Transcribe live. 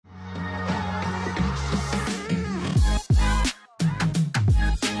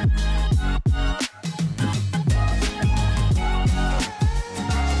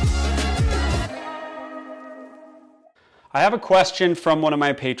I have a question from one of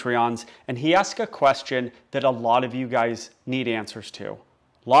my Patreons, and he asked a question that a lot of you guys need answers to.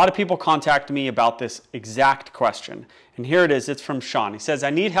 A lot of people contact me about this exact question. And here it is, it's from Sean. He says, I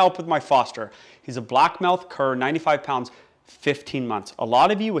need help with my foster. He's a black-mouthed cur, 95 pounds, 15 months. A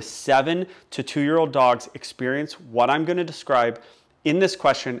lot of you with 7 to 2-year-old dogs experience what I'm going to describe in this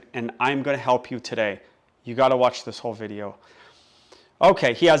question, and I'm going to help you today. You got to watch this whole video.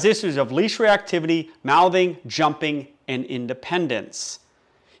 Okay, he has issues of leash reactivity, mouthing, jumping, and independence.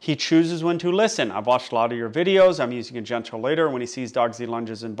 He chooses when to listen. I've watched a lot of your videos. I'm using a gentle later. When he sees dogs, he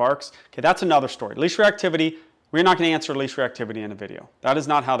lunges and barks. Okay, that's another story. Leash reactivity, we're not going to answer leash reactivity in a video. That is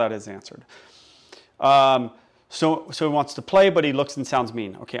not how that is answered. So he wants to play, but he looks and sounds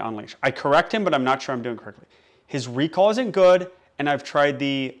mean. Okay, on leash. I correct him, but I'm not sure I'm doing it correctly. His recall isn't good, and I've tried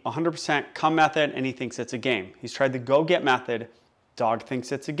the 100% come method, and he thinks it's a game. He's tried the go get method. Dog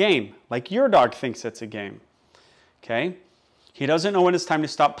thinks it's a game, like your dog thinks it's a game. Okay? He doesn't know when it's time to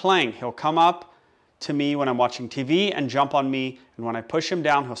stop playing. He'll come up to me when I'm watching TV and jump on me, and when I push him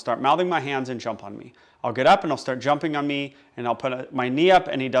down, he'll start mouthing my hands and jump on me. I'll get up and he'll start jumping on me, and I'll put my knee up,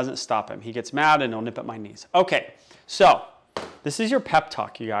 and he doesn't stop him. He gets mad and he'll nip at my knees. Okay, so this is your pep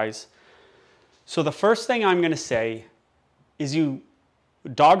talk, you guys. So the first thing I'm going to say is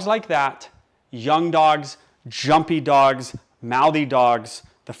dogs like that, young dogs, jumpy dogs, mouthy dogs,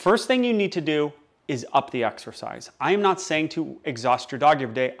 the first thing you need to do is up the exercise. I am not saying to exhaust your dog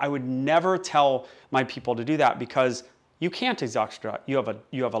every day. I would never tell my people to do that because you can't exhaust your dog.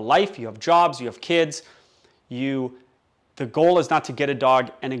 You have a life, you have jobs, you have kids. The goal is not to get a dog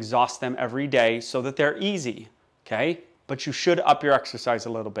and exhaust them every day so that they're easy, okay? But you should up your exercise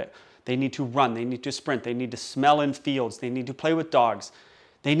a little bit. They need to run, they need to sprint, they need to smell in fields, they need to play with dogs.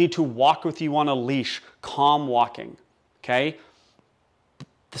 They need to walk with you on a leash, calm walking. Okay,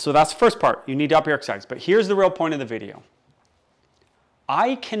 so that's the first part. You need to up your exercise. But here's the real point of the video.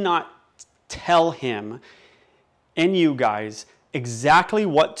 I cannot tell him and you guys exactly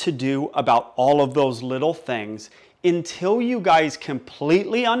what to do about all of those little things until you guys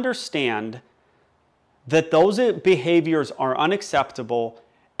completely understand that those behaviors are unacceptable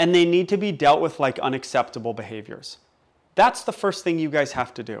and they need to be dealt with like unacceptable behaviors. That's the first thing you guys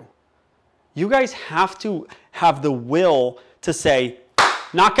have to do. You guys have to have the will to say,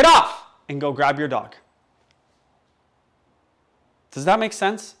 knock it off, and go grab your dog. Does that make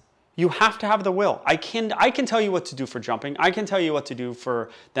sense? You have to have the will. I can tell you what to do for jumping. I can tell you what to do for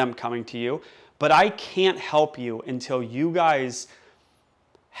them coming to you, but I can't help you until you guys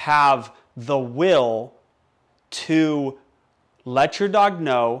have the will to let your dog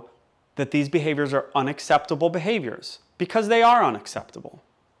know that these behaviors are unacceptable behaviors, because they are unacceptable.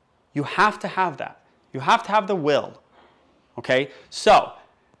 You have to have that. You have to have the will. Okay? So,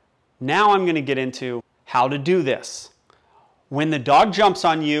 now I'm going to get into how to do this. When the dog jumps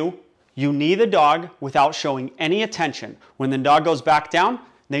on you, you knee the dog without showing any attention. When the dog goes back down,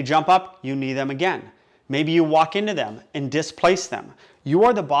 they jump up, you knee them again. Maybe you walk into them and displace them. You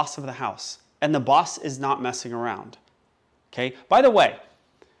are the boss of the house, and the boss is not messing around. Okay? By the way,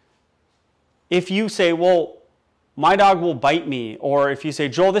 if you say, well, my dog will bite me, or if you say,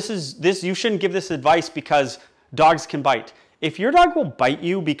 Joel, you shouldn't give this advice because dogs can bite. If your dog will bite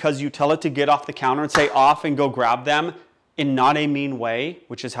you because you tell it to get off the counter and say off and go grab them in not a mean way,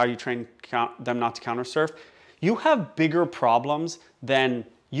 which is how you train them not to counter surf, you have bigger problems than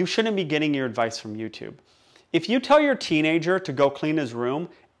you shouldn't be getting your advice from YouTube. If you tell your teenager to go clean his room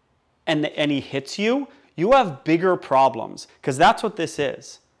and he hits you, you have bigger problems, because that's what this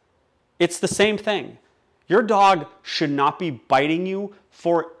is. It's the same thing. Your dog should not be biting you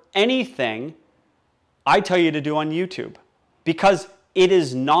for anything I tell you to do on YouTube, because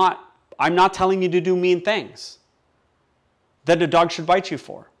I'm not telling you to do mean things that a dog should bite you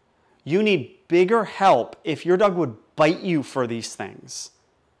for. You need bigger help if your dog would bite you for these things.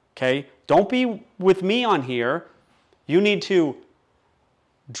 Okay? Don't be with me on here. You need to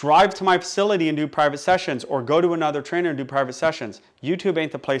drive to my facility and do private sessions, or go to another trainer and do private sessions. YouTube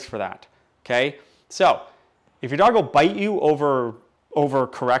ain't the place for that. Okay? So, if your dog will bite you over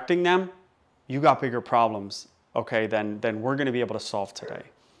correcting them, you got bigger problems, okay, than we're going to be able to solve today.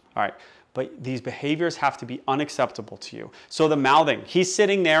 All right, but these behaviors have to be unacceptable to you. So the mouthing, he's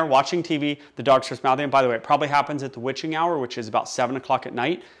sitting there watching TV, the dog starts mouthing. And by the way, it probably happens at the witching hour, which is about 7 o'clock at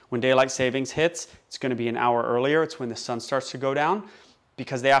night. When daylight savings hits, it's going to be an hour earlier. It's when the sun starts to go down,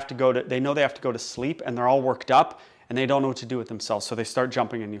 because they know they have to go to sleep, and they're all worked up, and they don't know what to do with themselves, so they start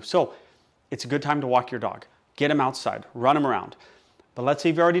jumping on you. So it's a good time to walk your dog. Get him outside, run him around. But let's say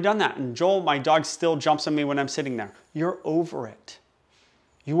you've already done that. And Joel, my dog still jumps on me when I'm sitting there. You're over it.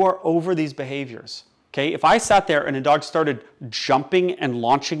 You are over these behaviors. Okay, if I sat there and a dog started jumping and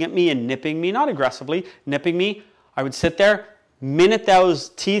launching at me and nipping me, not aggressively, nipping me, I would sit there. Minute those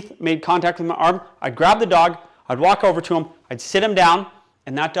teeth made contact with my arm, I'd grab the dog, I'd walk over to him, I'd sit him down,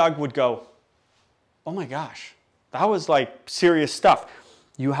 and that dog would go, oh my gosh, that was like serious stuff.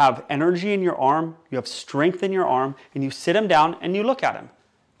 You have energy in your arm, you have strength in your arm, and you sit him down and you look at him,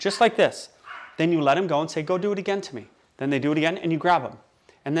 just like this. Then you let him go and say, go do it again to me. Then they do it again and you grab them.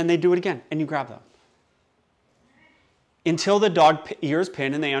 And then they do it again and you grab them. Until the dog ears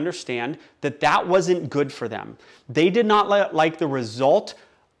pin and they understand that that wasn't good for them. They did not like the result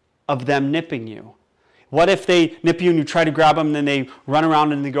of them nipping you. What if they nip you and you try to grab them and then they run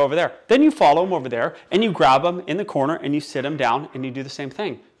around and they go over there? Then you follow them over there and you grab them in the corner and you sit them down and you do the same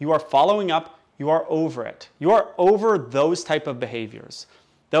thing. You are following up. You are over it. You are over those type of behaviors.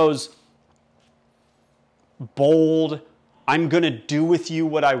 Those bold, I'm going to do with you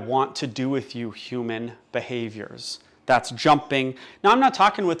what I want to do with you human behaviors. That's jumping. Now, I'm not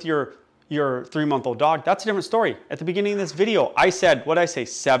talking with your 3-month-old dog. That's a different story. At the beginning of this video, I said, what did I say,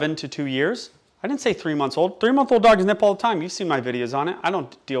 7 to 2 years? I didn't say 3 months old. 3-month-old dogs nip all the time. You've seen my videos on it. I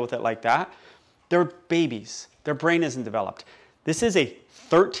don't deal with it like that. They're babies. Their brain isn't developed. This is a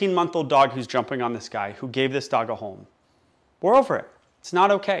 13-month-old dog who's jumping on this guy who gave this dog a home. We're over it. It's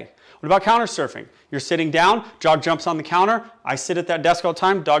not okay. What about counter surfing? You're sitting down, dog jumps on the counter. I sit at that desk all the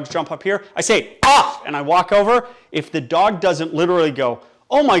time. Dogs jump up here. I say, off, and I walk over. If the dog doesn't literally go,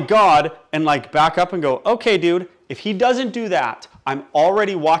 oh my God, and like back up and go, okay, dude, if he doesn't do that, I'm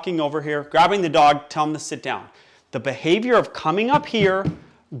already walking over here, grabbing the dog, tell him to sit down. The behavior of coming up here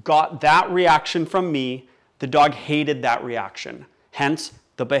got that reaction from me. The dog hated that reaction. Hence,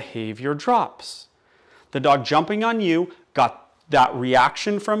 the behavior drops. The dog jumping on you got that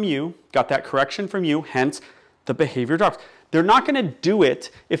reaction from you, got that correction from you, hence the behavior drops. They're not going to do it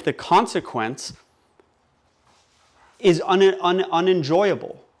if the consequence is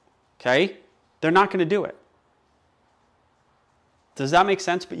unenjoyable, okay? They're not going to do it. Does that make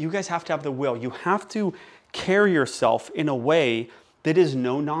sense? But you guys have to have the will. You have to carry yourself in a way that is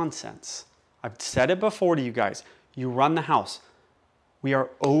no nonsense. I've said it before to you guys. You run the house. We are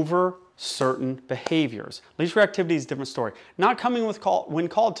over certain behaviors. Leash reactivity is a different story. Not coming when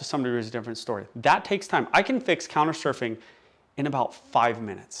called to some degree is a different story. That takes time. I can fix counter surfing in about 5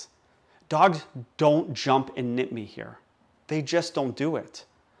 minutes. Dogs don't jump and nip me here. They just don't do it.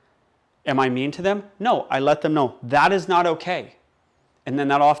 Am I mean to them? No, I let them know that is not okay. And then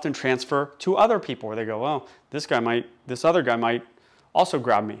that often transfer to other people where they go, well, this other guy might also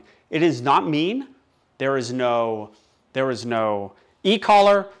grab me. It is not mean. There is no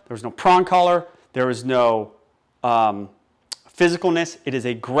e-collar, there's no prong collar, there is no physicalness. It is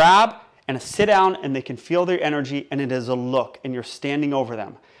a grab and a sit down and they can feel their energy and it is a look and you're standing over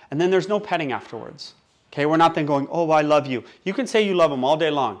them. And then there's no petting afterwards. Okay, we're not then going, oh, I love you. You can say you love them all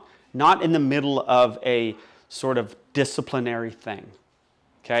day long, not in the middle of a sort of disciplinary thing.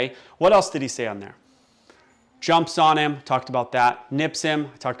 Okay, what else did he say on there? Jumps on him, talked about that. Nips him,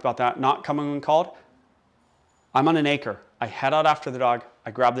 I talked about that. Not coming when called. I'm on an acre. I head out after the dog,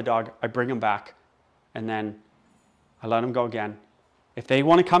 I grab the dog, I bring him back, and then I let him go again. If they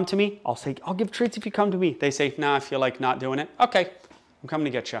want to come to me, I'll say, I'll give treats if you come to me. They say, nah, I feel like not doing it. Okay, I'm coming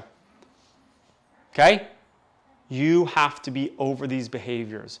to get you. Okay? You have to be over these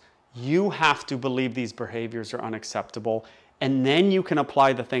behaviors. You have to believe these behaviors are unacceptable, and then you can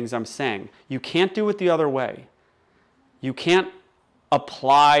apply the things I'm saying. You can't do it the other way. You can't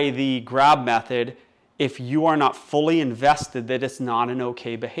apply the grab method if you are not fully invested that it's not an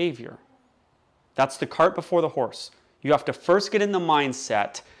okay behavior. That's the cart before the horse. You have to first get in the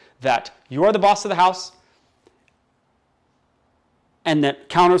mindset that you are the boss of the house and that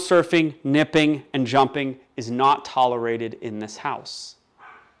counter surfing, nipping, and jumping is not tolerated in this house.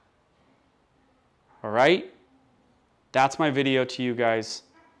 All right? That's my video to you guys.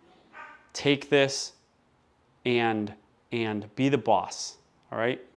 Take this and be the boss. All right?